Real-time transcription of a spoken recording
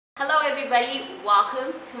Hello everybody,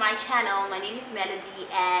 welcome to my channel. My name is Melody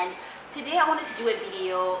and today I wanted to do a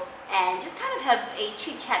video and just kind of have a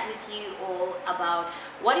chit chat with you all about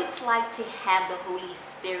what it's like to have the Holy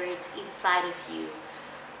Spirit inside of you,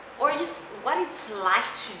 or just what it's like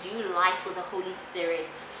to do life with the Holy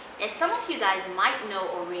Spirit. As some of you guys might know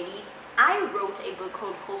already, I wrote a book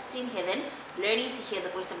called Hosting Heaven, Learning to Hear the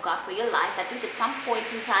Voice of God for Your Life. I think at some point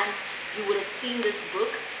in time you would have seen this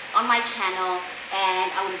book on my channel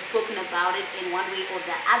and I would have spoken about it in one way or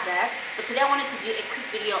the other. But today I wanted to do a quick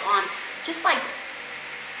video on just like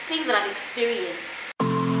things that I've experienced.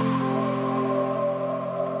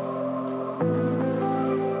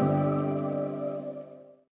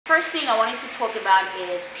 First thing I wanted to talk about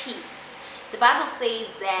is peace. The Bible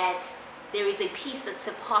says that there is a peace that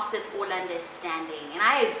surpasseth all understanding. And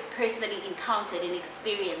I have personally encountered and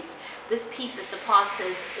experienced this peace that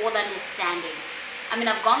surpasses all understanding. I mean,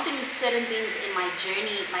 I've gone through certain things in my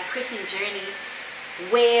journey, my Christian journey,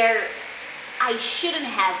 where I shouldn't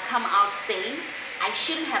have come out sane. I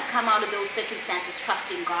shouldn't have come out of those circumstances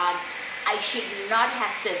trusting God. I should not have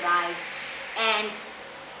survived. And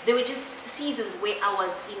there were just seasons where I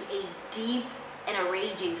was in a deep and a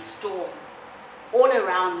raging storm all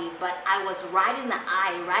around me, but I was right in the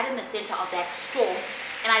eye, right in the center of that storm,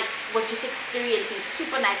 and I was just experiencing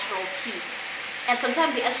supernatural peace. And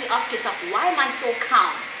sometimes you actually ask yourself, why am I so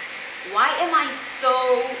calm? Why am I so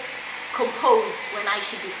composed when I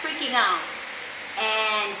should be freaking out?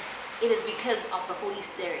 And it is because of the Holy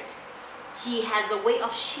Spirit. He has a way of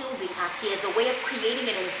shielding us. He has a way of creating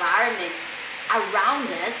an environment around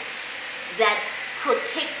us that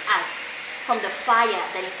protects us from the fire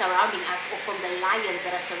that is surrounding us or from the lions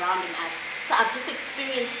that are surrounding us. So I've just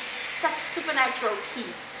experienced such supernatural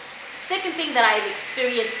peace. Second thing that I've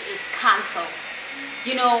experienced is counsel.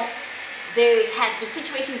 You know, there has been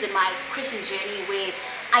situations in my Christian journey where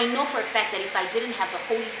I know for a fact that if I didn't have the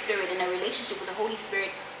Holy Spirit and a relationship with the Holy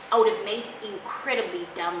Spirit, I would have made incredibly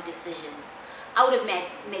dumb decisions. I would have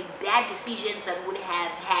made bad decisions that would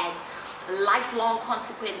have had lifelong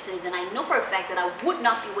consequences, and I know for a fact that I would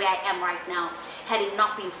not be where I am right now had it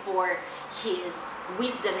not been for His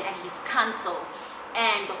wisdom and His counsel.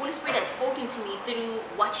 And the Holy Spirit has spoken to me through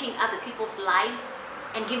watching other people's lives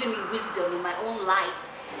and given me wisdom in my own life.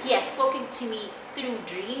 He has spoken to me through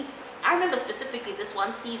dreams. I remember specifically this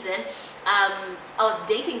one season, I was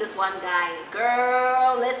dating this one guy.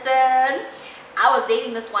 Girl, listen. I was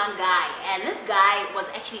dating this one guy, and this guy was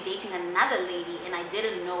actually dating another lady, and I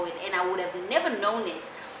didn't know it, and I would have never known it.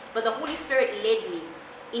 But the Holy Spirit led me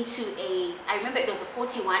into I remember it was a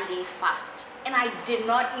 41-day fast, and I did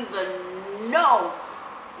not even know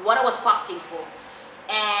what I was fasting for.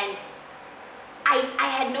 And I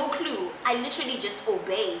had no clue. I literally just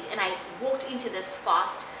obeyed, and I walked into this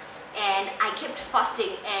fast, and I kept fasting,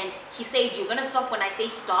 and he said, you're gonna stop when I say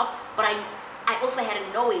stop, but I also had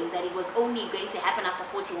a knowing that it was only going to happen after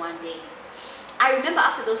 41 days. I remember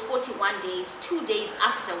after those 41 days, 2 days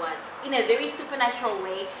afterwards, in a very supernatural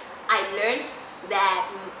way, I learned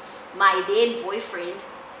that my then boyfriend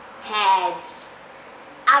had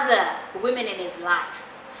other women in his life.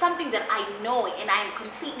 Something that I know, and I am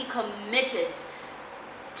completely committed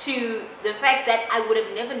to the fact that I would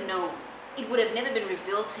have never known. It would have never been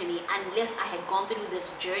revealed to me unless I had gone through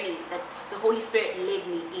this journey that the Holy Spirit led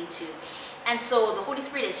me into. And so the Holy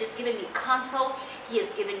Spirit has just given me counsel. He has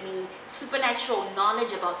given me supernatural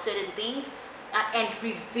knowledge about certain things and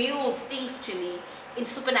revealed things to me in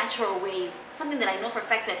supernatural ways. Something that I know for a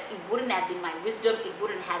fact that it wouldn't have been my wisdom, it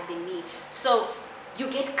wouldn't have been me. So you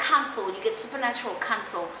get counsel, you get supernatural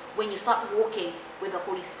counsel when you start walking with the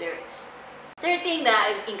Holy Spirit. Third thing that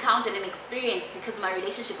I've encountered and experienced because of my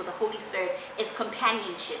relationship with the Holy Spirit is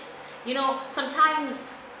companionship. You know, sometimes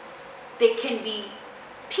there can be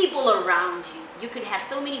people around you. You could have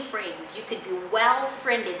so many friends. You could be well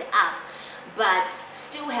friended up, but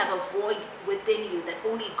still have a void within you that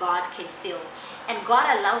only God can fill. And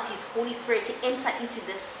God allows His Holy Spirit to enter into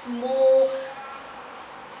this small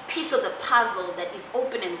piece of the puzzle that is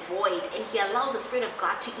open and void, and He allows the Spirit of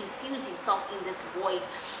God to infuse Himself in this void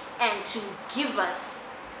and to give us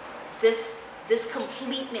this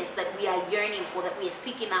completeness that we are yearning for, that we are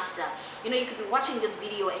seeking after. You know, you could be watching this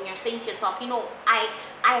video and you're saying to yourself, you know, I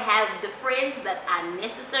have the friends that are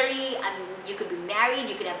necessary, and you could be married,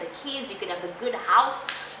 you could have the kids, you could have the good house,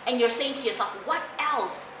 and you're saying to yourself, what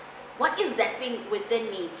else? What is that thing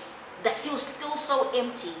within me that feels still so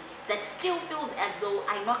empty, that still feels as though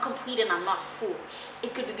I'm not complete and I'm not full?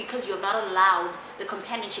 It could be because you have not allowed the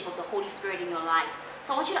companionship of the Holy Spirit in your life.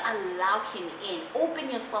 So I want you to allow Him in. Open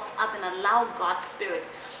yourself up and allow God's Spirit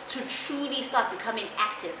to truly start becoming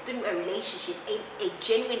active through a relationship, a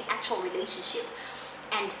genuine, actual relationship,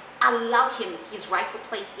 and allow him his rightful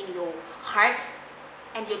place in your heart,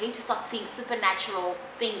 and you're going to start seeing supernatural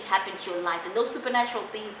things happen to your life. And those supernatural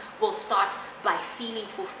things will start by feeling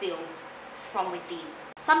fulfilled from within.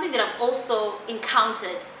 Something that I've also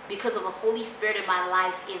encountered because of the Holy Spirit in my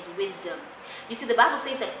life is wisdom. You see, the Bible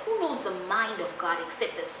says that who knows the mind of God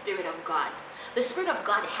except the Spirit of God? The Spirit of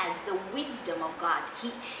God has the wisdom of God.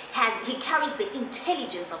 He carries the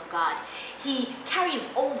intelligence of God. He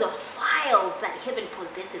carries all the files that heaven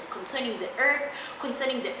possesses concerning the earth,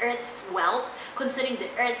 concerning the earth's wealth, concerning the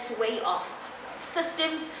earth's way of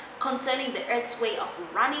systems, concerning the earth's way of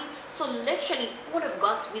running. So literally all of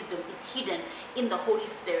God's wisdom is hidden in the Holy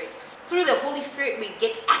Spirit. Through the Holy Spirit, we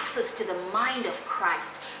get access to the mind of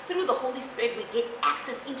Christ. Through the Holy Spirit, we get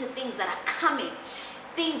access into things that are coming,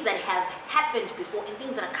 things that have happened before, and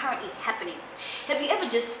things that are currently happening. Have you ever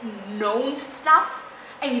just known stuff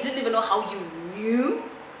and you didn't even know how you knew?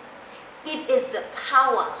 It is the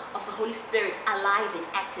power of the Holy Spirit alive and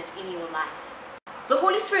active in your life. The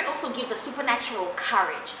Holy Spirit also gives us supernatural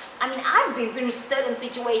courage. I mean, I've been through certain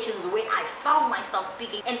situations where I found myself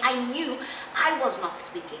speaking and I knew I was not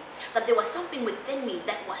speaking, that there was something within me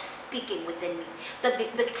that was speaking within me, that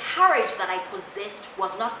the courage that I possessed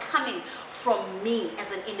was not coming from me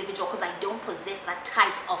as an individual, because I don't possess that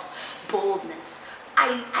type of boldness.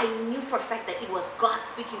 I knew for a fact that it was God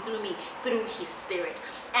speaking through me, through his Spirit.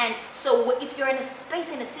 And so if you're in a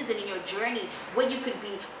space, in a season in your journey where you could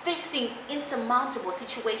be facing insurmountable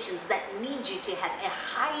situations that need you to have a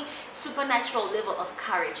high supernatural level of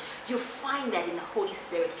courage, you find that in the Holy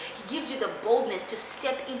Spirit. He gives you the boldness to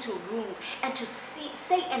step into rooms and to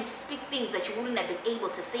say and speak things that you wouldn't have been able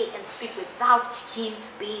to say and speak without him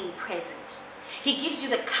being present. He gives you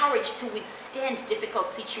the courage to withstand difficult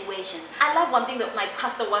situations. I love one thing that my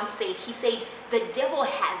pastor once said. He said, the devil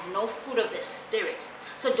has no fruit of the Spirit,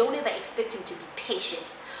 so don't ever expect him to be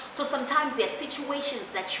patient. So sometimes there are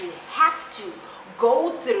situations that you have to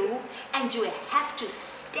go through and you have to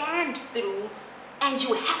stand through and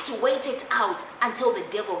you have to wait it out until the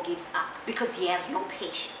devil gives up because he has no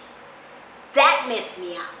patience. That messed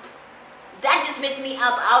me up. That just messed me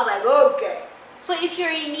up. I was like, okay. So if you're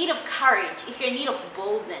in need of courage, if you're in need of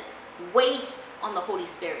boldness, wait on the Holy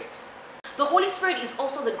Spirit. The Holy Spirit is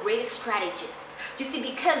also the greatest strategist. You see,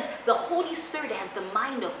 because the Holy Spirit has the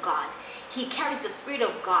mind of God, he carries the Spirit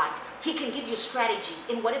of God. He can give you strategy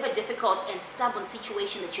in whatever difficult and stubborn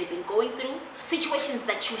situation that you've been going through, situations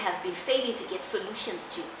that you have been failing to get solutions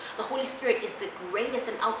to. The Holy Spirit is the greatest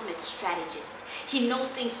and ultimate strategist. He knows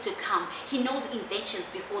things to come. He knows inventions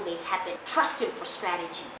before they happen. Trust him for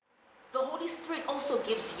strategy. The Holy Spirit also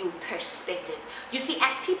gives you perspective. You see,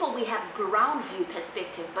 as people, we have ground view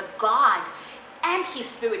perspective, but God and his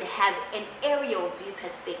Spirit have an aerial view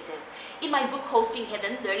perspective. In my book, Hosting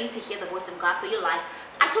Heaven, Learning to Hear the Voice of God for Your Life,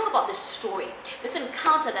 I talk about this story, this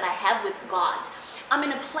encounter that I have with God. I'm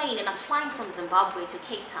in a plane and I'm flying from Zimbabwe to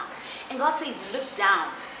Cape Town. And God says, look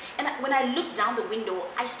down. And when I look down the window,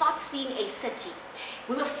 I start seeing a city.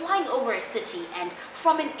 We were flying over a city, and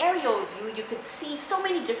from an aerial view, you could see so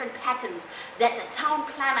many different patterns that the town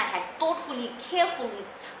planner had thoughtfully, carefully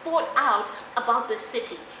thought out about the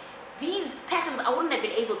city. These patterns I wouldn't have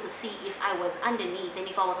been able to see if I was underneath and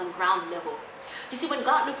if I was on ground level. You see, when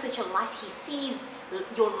God looks at your life, he sees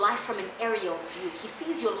your life from an aerial view. He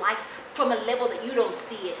sees your life from a level that you don't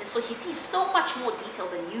see it. And so he sees so much more detail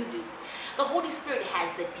than you do. The Holy Spirit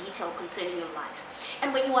has the detail concerning your life.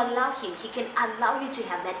 And when you allow him, he can allow you to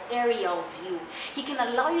have that aerial view. He can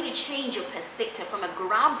allow you to change your perspective from a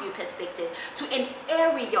ground view perspective to an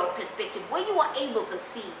aerial perspective where you are able to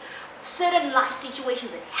see certain life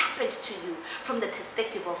situations that happened to you from the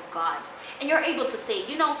perspective of God. And you're able to say,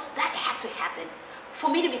 you know, that had to happen for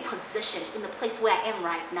me to be positioned in the place where I am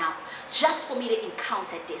right now, just for me to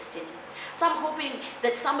encounter destiny. So I'm hoping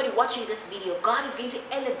that somebody watching this video, God is going to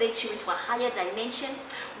elevate you into a higher dimension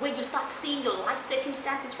where you start seeing your life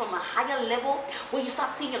circumstances from a higher level, where you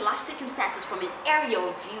start seeing your life circumstances from an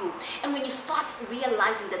aerial view, and when you start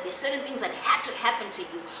realizing that there's certain things that had to happen to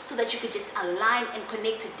you so that you could just align and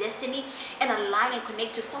connect to destiny and align and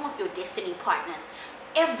connect to some of your destiny partners.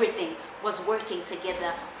 Everything was working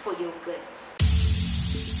together for your good.